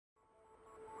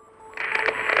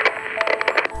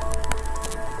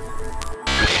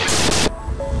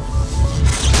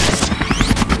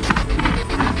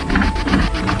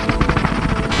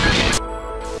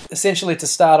essentially, to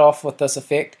start off with this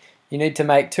effect, you need to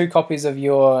make 2 copies of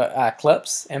your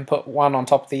clips and put one on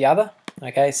top of the other.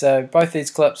 Okay, so both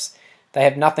these clips, they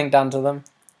have nothing done to them.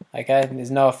 Okay, there's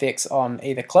no effects on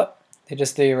either clip. They're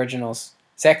just the originals,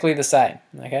 exactly the same.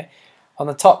 Okay, on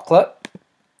the top clip,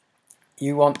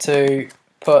 you want to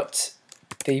put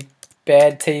the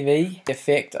bad TV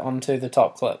effect onto the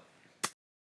top clip.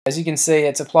 As you can see,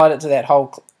 it's applied it to that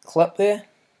whole clip there.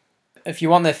 If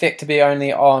you want the effect to be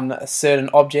only on a certain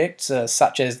object,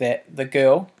 such as the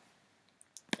girl,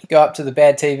 you go up to the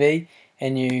bad TV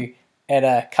and you add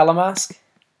a color mask,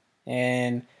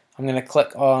 and I'm going to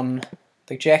click on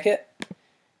the jacket.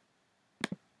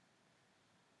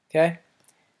 Okay,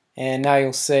 and now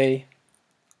you'll see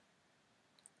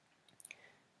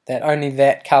that only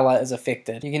that color is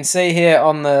affected. You can see here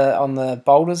on the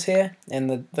boulders here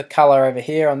and the color over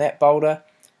here on that boulder,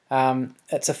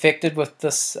 it's affected with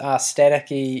this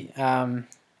staticky,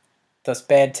 this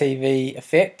bad TV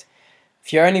effect.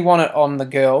 If you only want it on the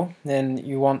girl, then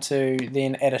you want to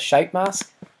then add a shape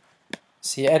mask.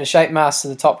 So you add a shape mask to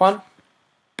the top one,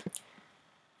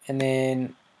 and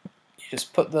then you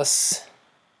just put this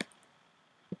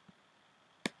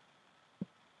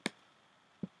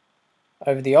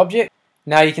over the object.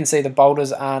 Now you can see the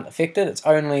boulders aren't affected, it's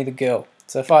only the girl.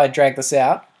 So if I drag this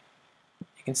out,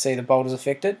 you can see the boulders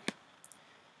affected.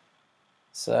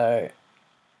 So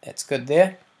that's good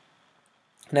there.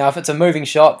 Now if it's a moving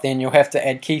shot, then you'll have to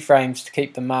add keyframes to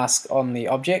keep the mask on the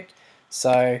object.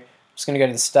 So I'm just going to go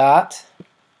to the start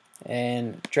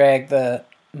and drag the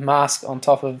mask on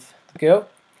top of the girl,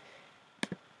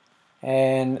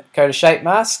 and go to shape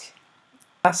mask,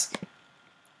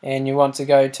 and you want to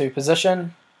go to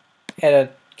position, add a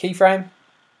keyframe,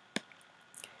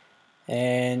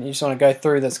 and you just want to go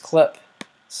through this clip,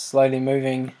 slowly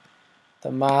moving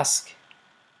the mask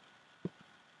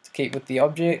to keep with the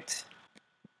object.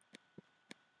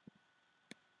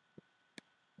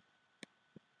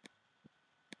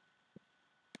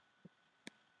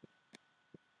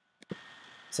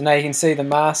 So now you can see the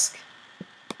mask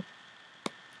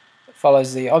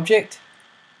follows the object,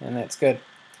 and that's good.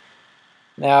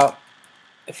 Now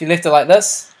if you left it like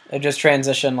this, it'll just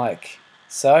transition like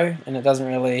so, and it doesn't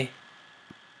really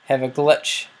have a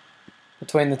glitch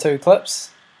between the 2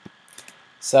 clips.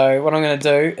 So what I'm going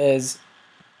to do is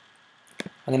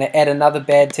I'm going to add another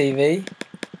bad TV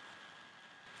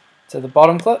to the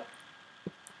bottom clip.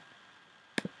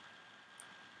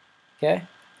 Okay,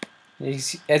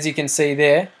 as you can see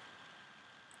there,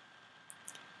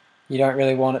 you don't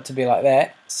really want it to be like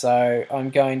that, so I'm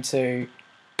going to,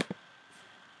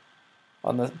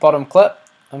 on the bottom clip,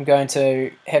 I'm going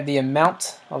to have the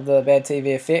amount of the bad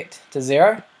TV effect to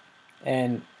 0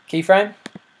 and keyframe,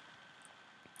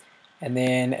 and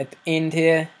then at the end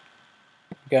here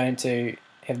I'm going to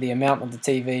have the amount of the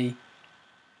TV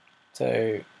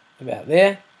to about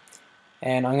there,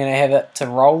 and I'm going to have it to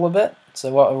roll a bit. So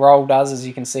what a roll does, as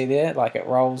you can see there, like it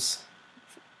rolls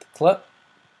the clip,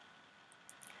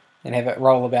 and have it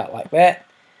roll about like that,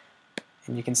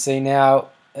 and you can see now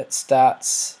it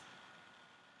starts,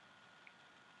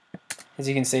 as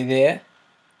you can see there,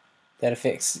 that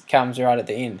effect comes right at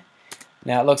the end.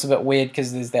 Now it looks a bit weird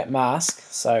because there's that mask,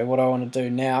 so what I want to do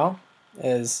now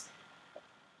is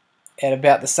at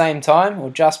about the same time, or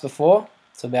just before,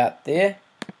 it's about there,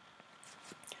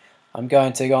 I'm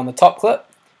going to go on the top clip,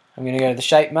 I'm going to go to the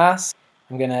shape mask,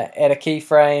 I'm going to add a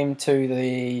keyframe to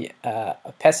the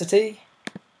opacity,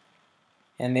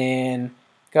 and then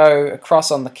go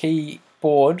across on the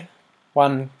keyboard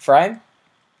 1 frame,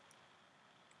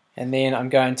 and then I'm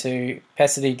going to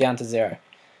opacity down to 0.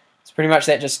 So pretty much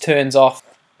that just turns off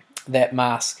that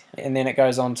mask, and then it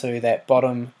goes on to that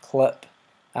bottom clip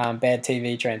bad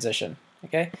TV transition.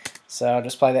 Okay, so I'll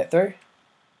just play that through,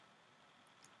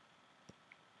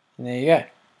 and there you go.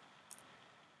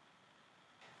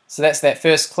 So that's that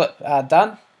first clip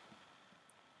done.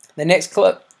 The next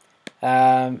clip,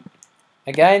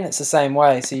 again, it's the same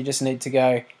way, so you just need to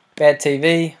go bad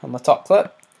TV on the top clip.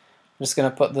 I'm just going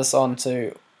to put this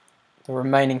onto the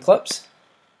remaining clips.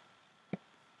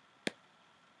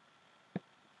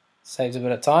 Saves a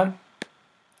bit of time.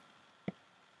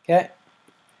 Okay,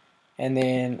 and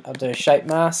then I'll do a shape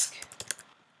mask.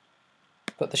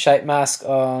 Put the shape mask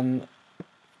on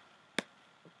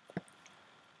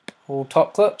all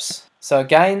top clips. So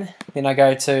again, then I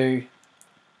go to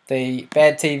the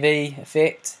bad TV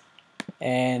effect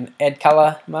and add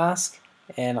color mask,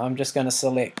 and I'm just going to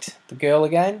select the girl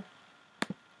again.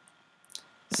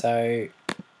 So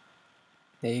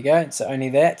there you go, so only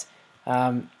that.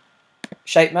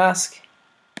 Shape mask,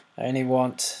 I only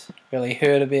want really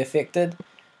her to be affected,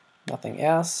 nothing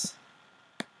else.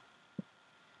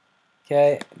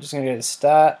 Okay, I'm just going to go to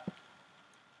start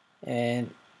and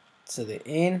to the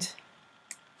end,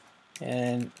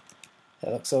 and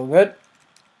that looks all good.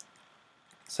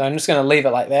 So I'm just going to leave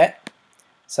it like that.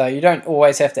 So you don't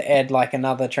always have to add like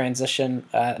another transition,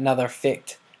 another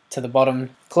effect to the bottom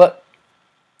clip.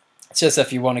 It's just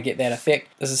if you want to get that effect.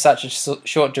 This is such a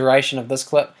short duration of this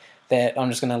clip that I'm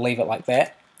just going to leave it like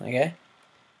that. Okay,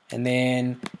 and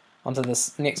then onto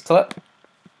this next clip.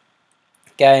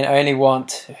 Again, I only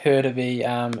want her to be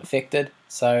affected,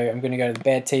 so I'm going to go to the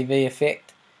bad TV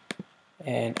effect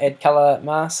and add color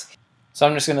mask. So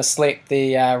I'm just going to select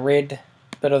the red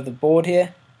bit of the board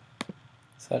here.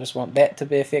 So I just want that to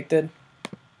be affected.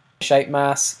 Shape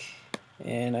mask,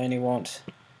 and I only want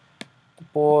the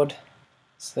board,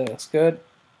 so that looks good.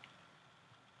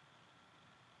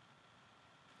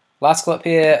 Last clip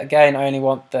here, again I only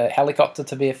want the helicopter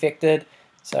to be affected,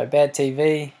 so bad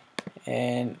TV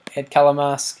and add color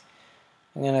mask.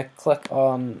 I'm going to click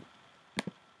on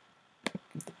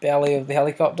the belly of the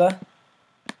helicopter.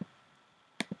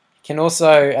 You can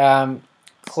also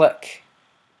click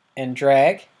and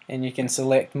drag, and you can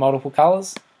select multiple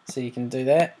colors, so you can do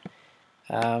that,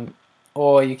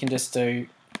 or you can just do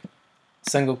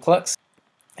single clicks.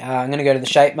 I'm going to go to the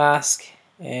shape mask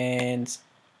and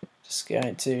just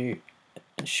going to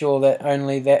ensure that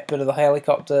only that bit of the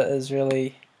helicopter is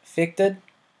really affected.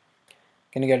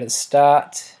 Going to go to the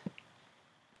start,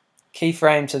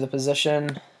 keyframe to the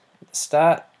position at the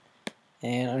start,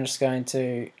 and I'm just going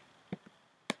to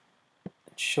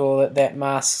ensure that that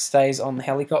mask stays on the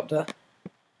helicopter.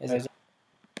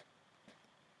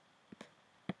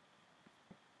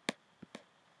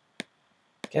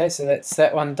 Okay, so that's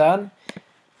that one done.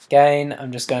 Again,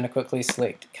 I'm just going to quickly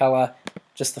select color,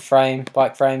 just the frame,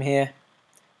 bike frame here,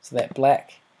 so that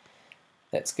black,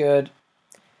 that's good.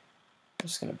 I'm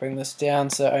just going to bring this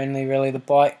down so only really the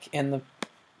bike and the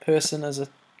person is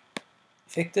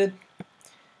affected.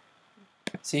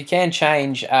 So you can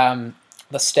change the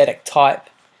static type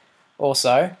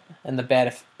also in the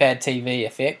bad TV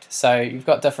effect. So you've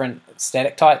got different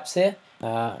static types here.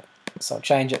 So I'll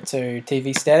change it to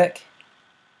TV static.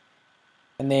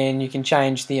 And then you can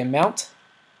change the amount.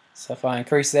 So if I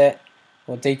increase that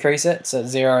or decrease it, so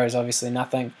 0 is obviously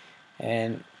nothing,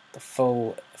 and the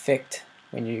full effect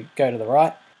when you go to the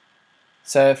right.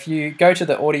 So if you go to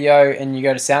the audio and you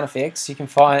go to sound effects, you can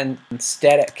find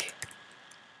static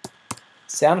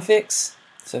sound effects.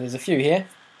 So there's a few here.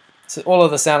 So all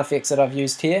of the sound effects that I've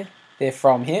used here, they're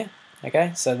from here.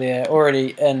 Okay, so they're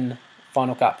already in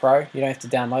Final Cut Pro. You don't have to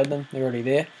download them, they're already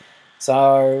there.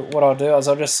 So what I'll do is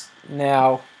I'll just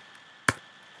now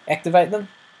activate them.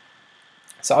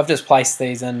 So I've just placed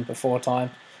these in before time,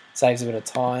 saves a bit of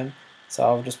time. So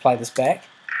I'll just play this back.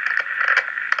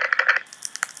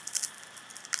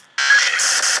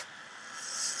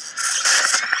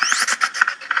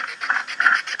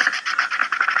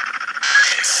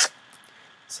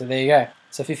 So there you go.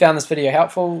 So if you found this video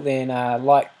helpful, then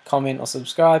like, comment or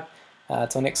subscribe.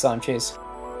 Till next time, cheers.